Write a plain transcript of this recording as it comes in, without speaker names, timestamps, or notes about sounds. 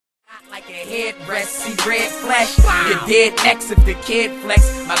Like a headrest, see red flesh. You're dead next if the kid flex.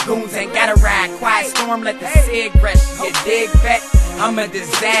 My goons ain't gotta ride. Quiet storm, let the cig rest. You dig vet? I'm a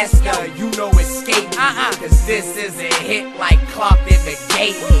disaster. You know escape me. Cause this is a hit like Clark did the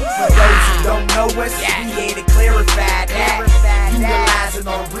gate. For those who don't know us, we here to clarify that. Utilizing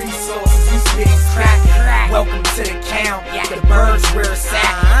our resources, we spitting crack. Welcome to the count. The birds where it's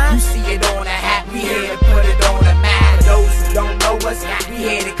at. You see it on a hat, we here to put it on a map. For those who don't know us, we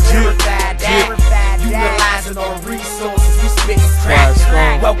here to clarify that. Utilizing our resources, we spitting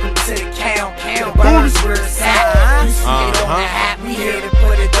crack. Welcome to the count. The birds where it's at. You see it on a hat, we here to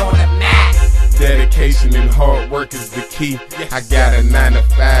put it on a map. Dedication and hard work is the key. I got a 9 to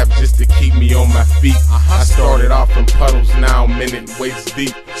 5 just to keep me on my feet. I started off in puddles, now I'm in it waist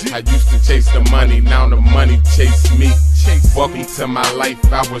deep. I used to chase the money, now the money chase me. Welcome to my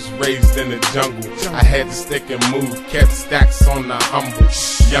life, I was raised in the jungle. I had to stick and move, kept stacks on the humble.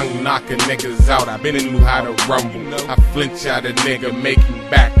 Young knocking niggas out, I been and knew how to rumble. I flinch out a nigga, make him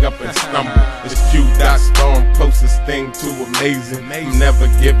back up and stumble. It's Q.Dot Storm, closest thing to amazing. I'm never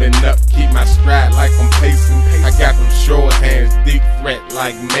giving up, keep my stride like I'm pacing. I got them short hands, deep threat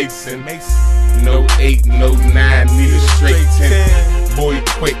like Mason. No 8, no 9, need a straight 10. Boy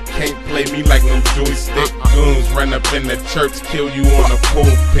quick, can't play me like no joystick. Goons run up in the church, kill you on a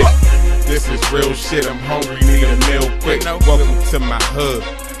pulpit. This is real shit, I'm hungry, need a meal quick. Welcome to my hood,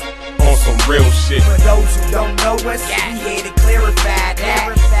 on some real shit. For those who don't know us, we here to clarify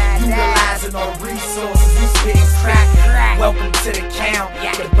that. Utilizing our resources, we spitting crack. Welcome to the count,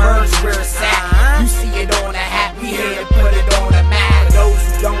 the birds where it's at. You see it on a hat, we here to put it on a map. For those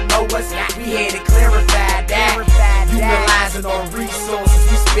who don't know us, we here to clarify that. Utilizing our resources,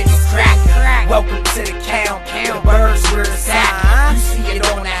 we spitting crack. Welcome to the count, the birds where it's at. You see it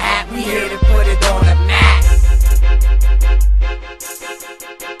on a hat, we here to put it on a map.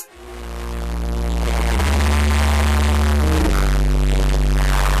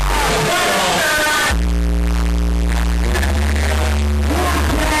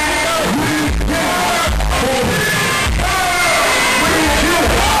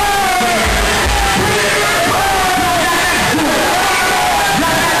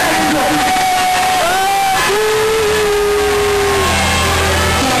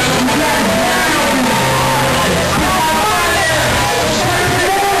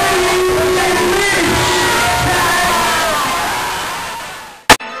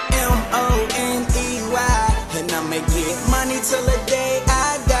 Till the day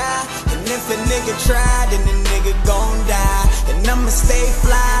I die. And if a nigga try, then the nigga gon' die. And I'ma stay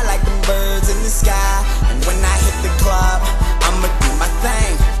fly like them birds in the sky. And when I hit the club, I'ma do my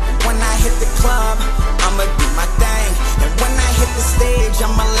thing. And when I hit the club, I'ma do my thing. And when I hit the stage,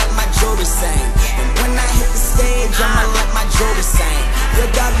 I'ma let my jewelry sing. And when I hit the stage, I'ma let my jewelry sing. You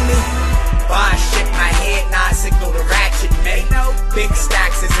got me? Bar shit my head, nah, signal the ratchet, mate. Big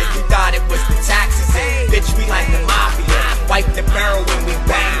stacks is it, you thought it was the taxes, bitch, we like the mafia. Wipe the barrel when we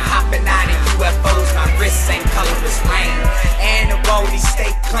bang. Hopping out of UFOs, my wrists ain't colorless rain. And the roadies stay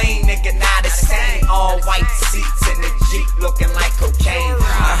clean, nigga, not a stain. All white seats in the Jeep looking like cocaine.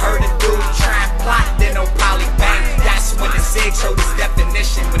 I heard a dude try and plot, then no probably bang. That's when the Zig showed his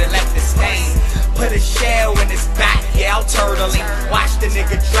definition when it left his stain. Put a shell in his back, yeah, I'll turtling. Watch the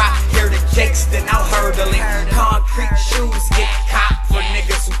nigga drop, hear the jakes, then I'll hurdling. Concrete shoes get copped for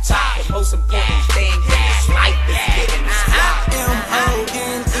niggas who top. The most important thing in this life is getting this fly.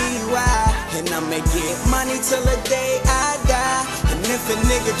 M-O-N-E-Y. And I'ma get money till the day I die. And if a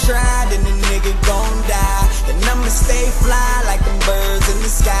nigga try, then the nigga gon' die. And I'ma stay fly like them birds in the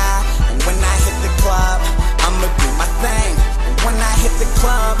sky. And when I hit the club, I'ma do my thing. And when I hit the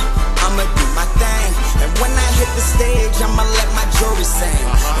club, I'ma do my thing. And when I hit the stage, I'ma let my jewelry sing.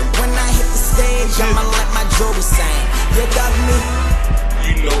 And when I hit the stage, I'ma let my jewelry sing. You got me?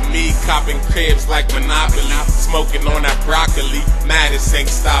 You know me, copping cribs like Monopoly. Smoking on that broccoli, Mattis ain't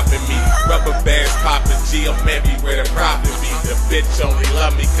stopping me. Rubber bands popping G, I'm everywhere the profit be. The bitch only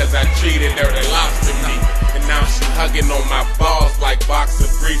love me cause I treated her to lobster meat. And now she hugging on my balls like boxer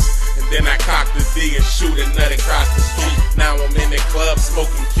briefs. And then I cock the D and shoot a nut across the street. Now I'm in the club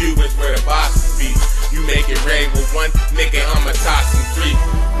smoking Cubans where the bosses be. You make it rain with one nigga, I'ma toss him 3.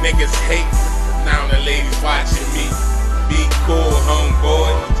 Niggas hate, now the ladies watching me. Be cool,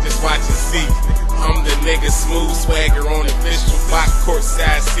 homeboy, just watch and see. I'm the nigga smooth swagger on official block,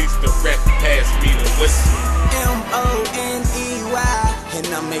 courtside seats, the rep pass me the whistle. M-O-N-E-Y. And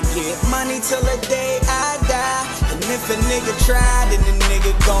I'ma get money till the day I die. And if a nigga try, then the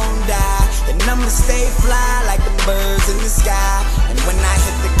nigga gon' die. And I'ma stay fly like the birds in the sky. And when I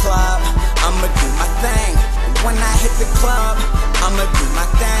hit the club, I'ma do my thing. And when I hit the club, I'ma do my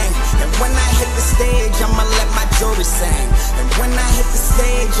thing. And sing. And when I hit the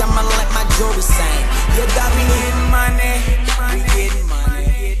stage, I'ma let my jewelry sing. Yeah, God, we getting money, we getting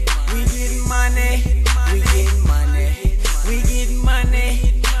money, we getting money, we getting money, we getting money,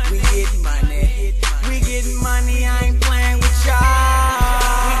 we getting money, we getting money. I ain't playing with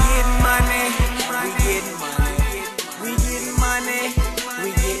y'all. We getting money, we getting money, we getting money, we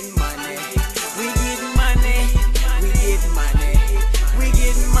getting money, we getting money, we getting money, we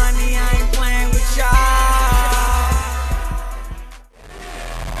getting money. I ain't playing with y'all.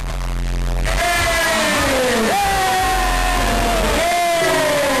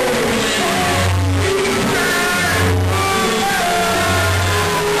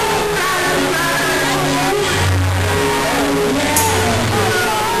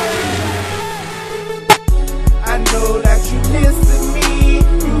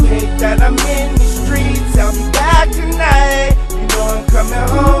 That I'm in the streets, I'll be back tonight. You know I'm coming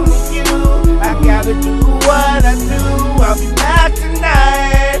home with you. I gotta do what I do. I'll be back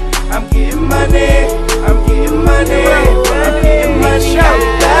tonight. I'm getting money, I'm getting money, I'm getting money. I'll be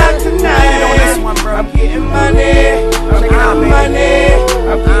back tonight. I'm getting money, I'm getting money,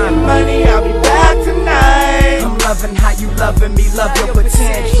 I'm getting money. I'll be back tonight. I'm loving how you loving me, love your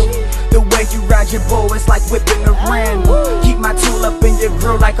potential. The way you ride your bow is like whipping the Randall. Keep my tool up in your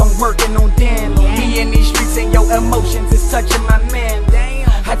grill like I'm working on Dan. Me in these streets and your emotions is touching my man.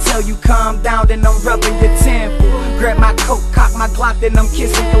 I tell you calm down, then I'm rubbing your temple. Grab my coat, cock my Glock, then I'm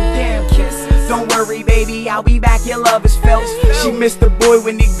kissing your damn kiss. Don't worry, baby, I'll be back, your love is felt. She missed the boy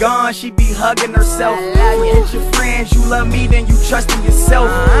when he gone, she be hugging herself. Forget your friends, you love me, then you trust in yourself.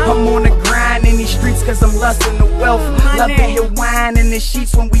 I'm on the grind in these streets cause I'm lusting the wealth. Loving your wine in the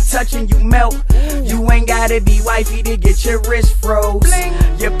sheets, when we touching you melt. You ain't gotta be wifey to get your wrist froze.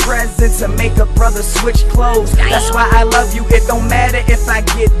 Your presence to make a brother switch clothes. That's why I love you, it don't matter if I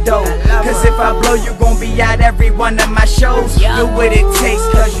get dough. Cause if I blow, you gon' be at every one of my shows. Do what it takes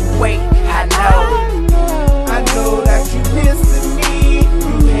cause you wait, I know. I know that you missing me.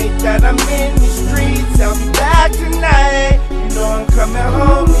 You hate that I'm in the streets. I'll be back tonight. You know I'm coming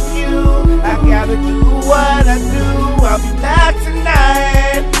home with you. I gotta do what I do. I'll be back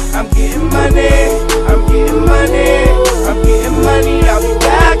tonight. I'm getting money, I'm getting money, I'm getting money. I'll be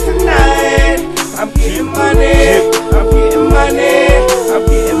back tonight. I'm getting money, I'm getting money, I'm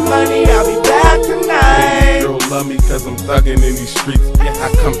getting money. I'll be back tonight. Girl love me cause I'm thugging in these streets. I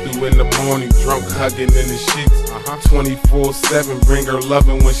come through in the morning drunk, hugging in the sheets. 24/7, bring her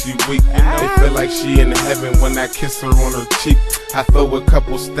loving when she weak. They feel like she in heaven when I kiss her on her cheek. I throw a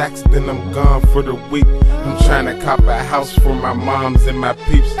couple stacks, then I'm gone for the week. I'm trying to cop a house for my moms and my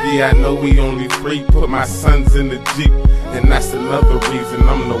peeps. Yeah, I know we only free, put my sons in the Jeep. And that's another reason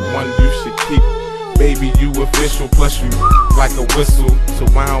I'm the one you should keep. Baby, you official, plus you like a whistle. So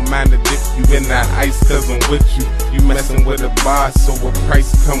I don't mind to dip you in that ice cause I'm with you. You messing with a boss, so a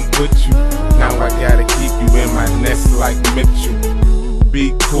price come with you. Now I gotta keep you in my nest like Mitchell.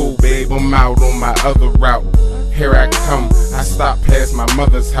 Be cool, babe, I'm out on my other route. Here I come, I stopped past my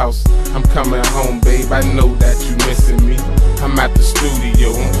mother's house. I'm coming home, babe, I know that you missing me. I'm at the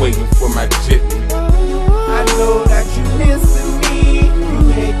studio, I'm waiting for my jitney. I know that you missing me. You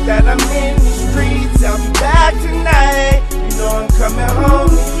hate that I'm in the streets. I'll be back tonight. You know I'm coming home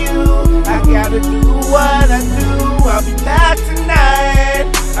with you. I gotta do what I do. I'll be back tonight.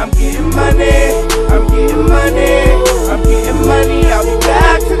 I'm getting money, I'm getting money, I'm getting money. I'll be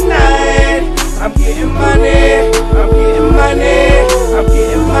back tonight. I'm getting money, I'm getting money, I'm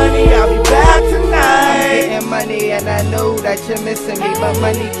getting money. I'll be back tonight. I'm getting money and I know that you're missing me, but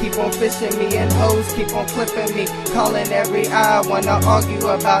money keep on fishing me and hoes keep on clipping me. Calling every hour, wanna argue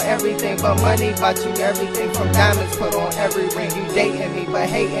about everything, but money bought you everything from diamonds put on every ring. You dating me but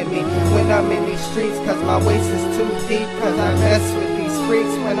hating me when I'm in these streets cause my waist is too deep. Cause I mess with these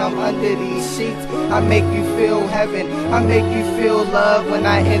freaks when I'm under these sheets. I make you feel heaven, I make you feel love when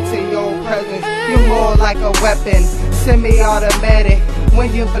I enter your presence. You're more like a weapon, semi-automatic.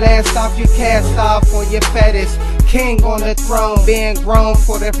 When you blast off, you cast off on your fetish. King on the throne, being grown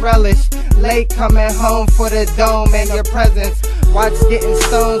for the relish. Late coming home for the dome and your presence. Watch getting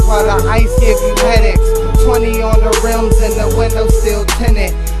stones while the ice give you headaches. 20 on the rims and the window still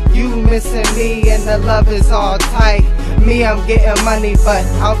tinted. You missing me and the love is all tight. Me, I'm getting money, but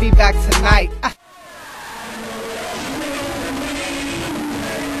I'll be back tonight.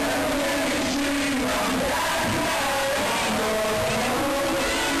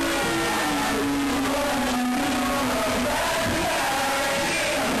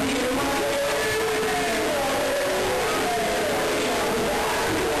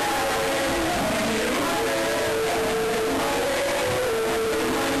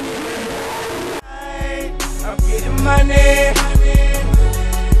 I'm getting money.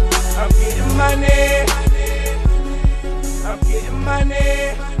 I'm getting money. I'm getting money.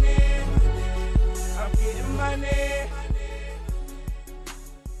 I'm getting money.